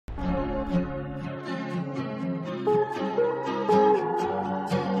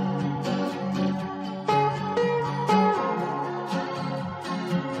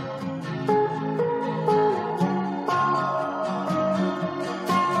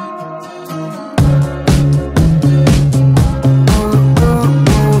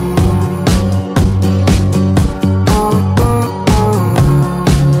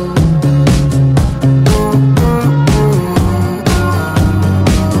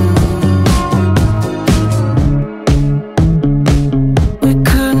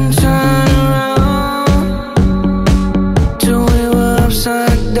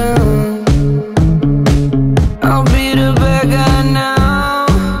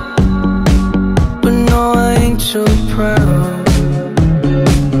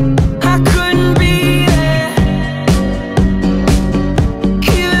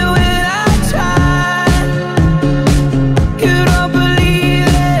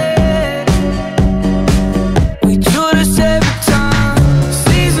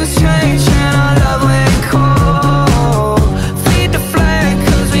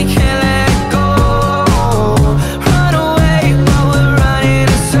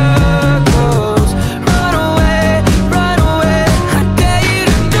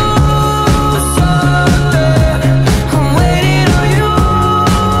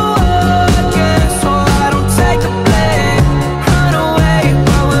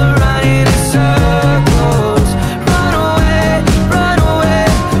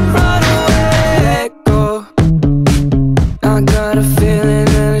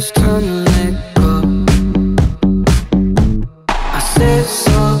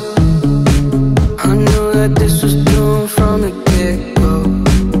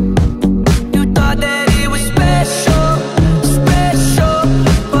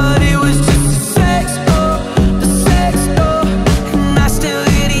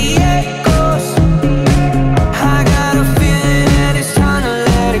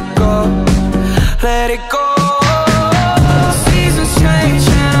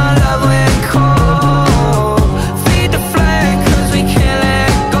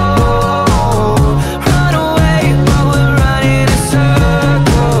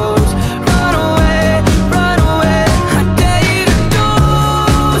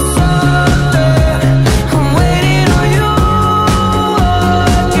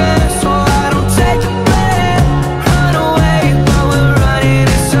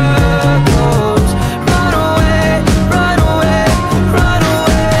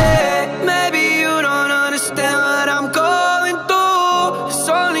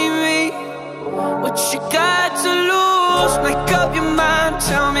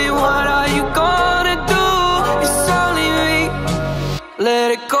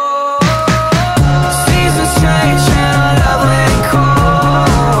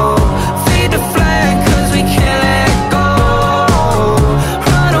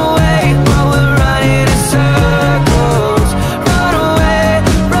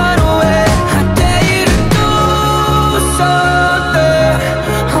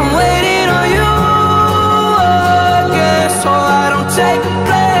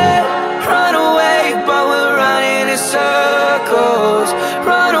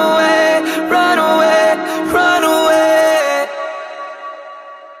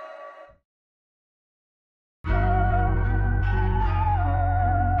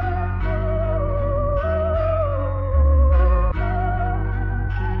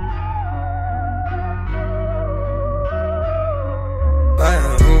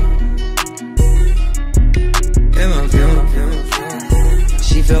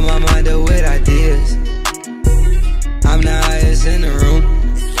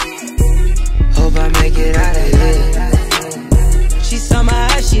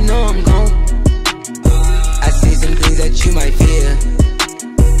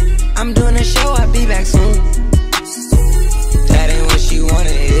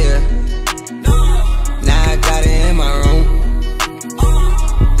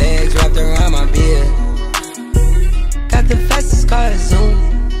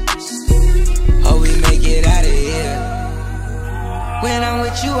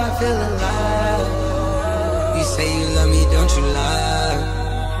want you live.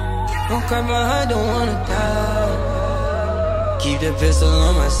 Don't cry my heart, don't wanna die. Keep the pistol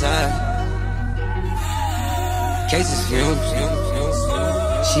on my side. Cases fumes.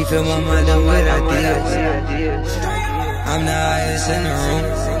 She fill my mind up with ideas. I'm the highest in the room.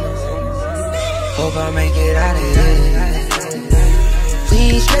 Hope I make it out of here. We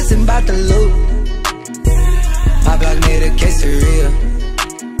ain't stressing about the loot. My block made a quesadilla.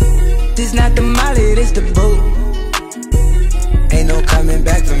 This not the molly, this the boot. Ain't no coming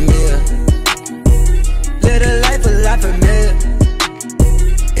back from here. Live a life a lot familiar.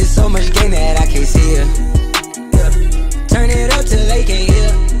 It's so much gain that I can't see it. Yeah. Turn it up till they can't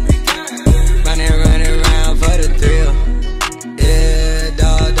hear. Running around for the thrill. Yeah,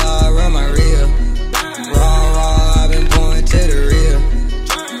 dog, run my reel. Raw, I've been pouring to the real.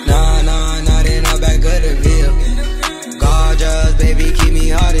 Nah, they not back of the bill. Gorgeous, baby, keep me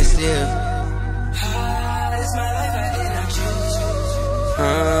hard and still. It's my life, I did not choose.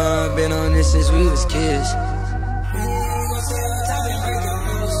 Been on this since we was kids.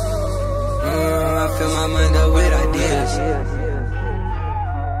 I fill my mind up with ideas.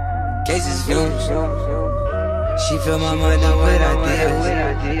 Cases fumes. She fill my mind up with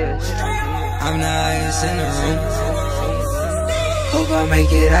ideas. I'm the highest in the room. Hope I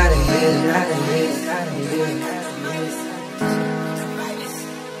make it out of here.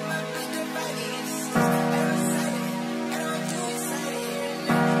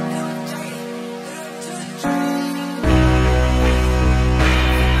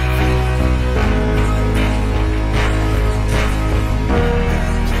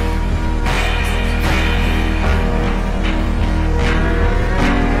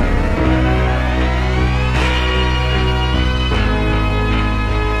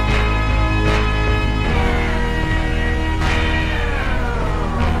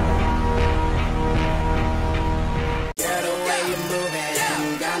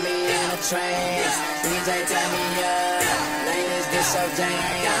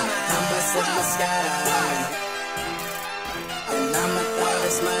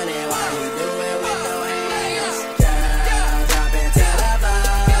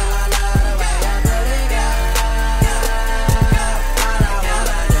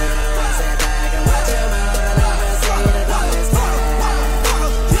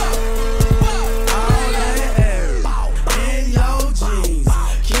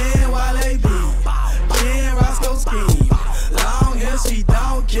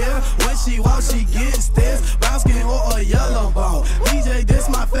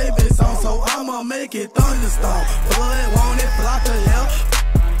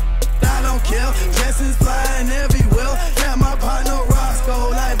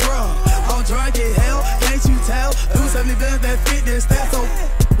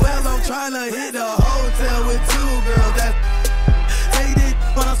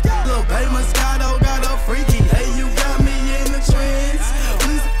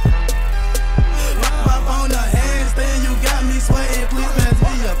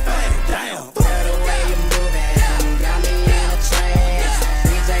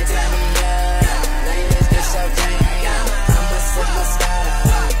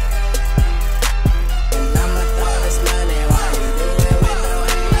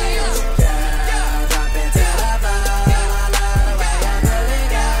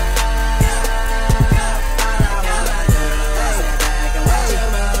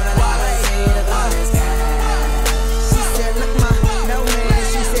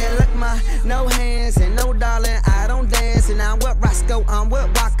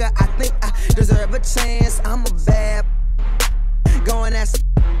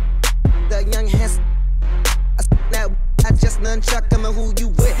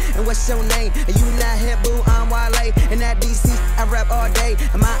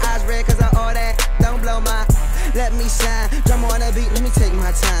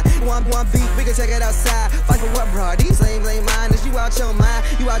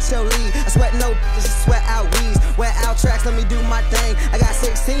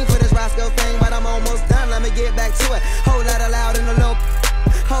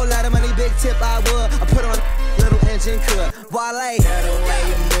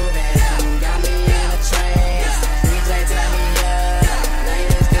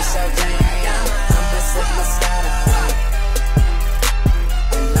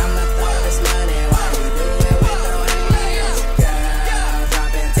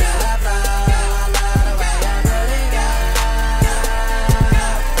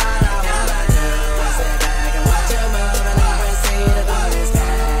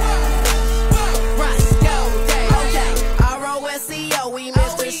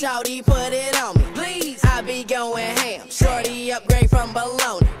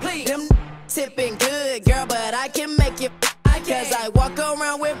 cologne. Them tipping good, girl, but I can make it. Cause I walk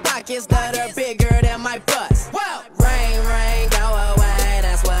around with pockets that are bigger than my bust. Rain, rain, go away.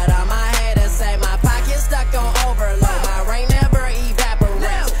 That's what all my haters say. My pocket's stuck on overload. My rain never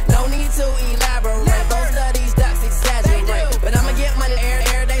evaporates. No need to elaborate. Most of these ducks exaggerate. But I'ma get money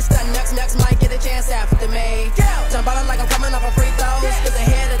air. They stuck nuts might get a chance after me. Jump out like I'm coming off a free throws. Cause the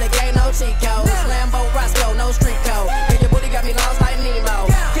head of the game, no cheat codes. Lambo, Roscoe, no street code. Yeah, your booty got me lost like Nemo.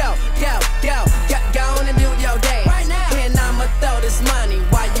 Go on and do your dance. And I'ma throw this money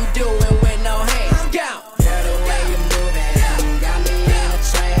while you doing with no hands. Go. Girl, the way you moving got me in a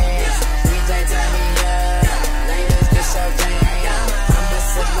trance. DJ turn me up, ladies get your dance. I'ma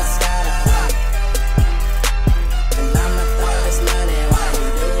sip my Scotty, and I'ma throw this money while you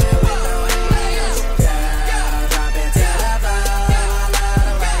doing with no hands. Girl, drop it to the floor. I love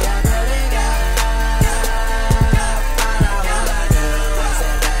the way you put it down. All I wanna do is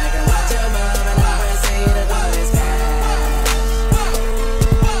sit back and watch you move, and I proceed to do this cash.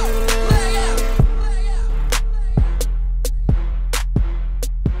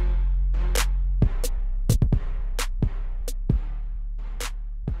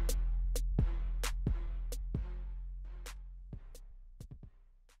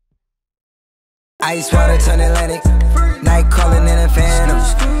 Ice water turn Atlantic, night calling in a phantom.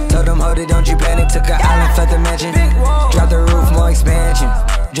 Told them, hold it, don't you panic. Took an island, left the mansion. Drop the roof, more expansion.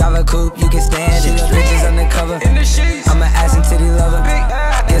 Drive a coupe, you can stand it. Bitches undercover, I'm an ass and titty lover.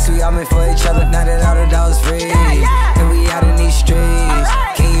 Guess we all meant for each other. Now that all the dogs free, and we out in these streets.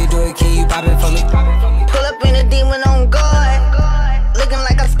 Can you do it? Can you pop it for me? Pull up in a demon on guard, looking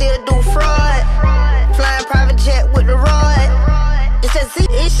like I still do fraud. Flying private jet with the rod. It's that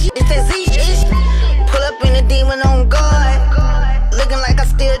Z-ish, it's that Z-ish. Pull up in a demon on guard, looking like I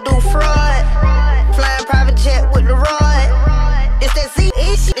still do fraud. Flying private jet with the rod. It's that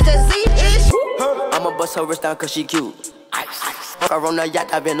Z-ish, it's that Z-ish. I'ma bust her wrist down cause she cute. Fuck her on the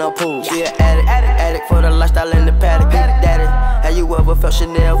yacht, I've been a pool. She an addict for the lifestyle in the paddock. Daddy, have you ever felt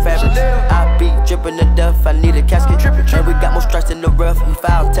Chanel fabric? I be dripping to death, I need a casket. And we got more strikes in the rough, we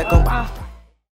foul tech 'em.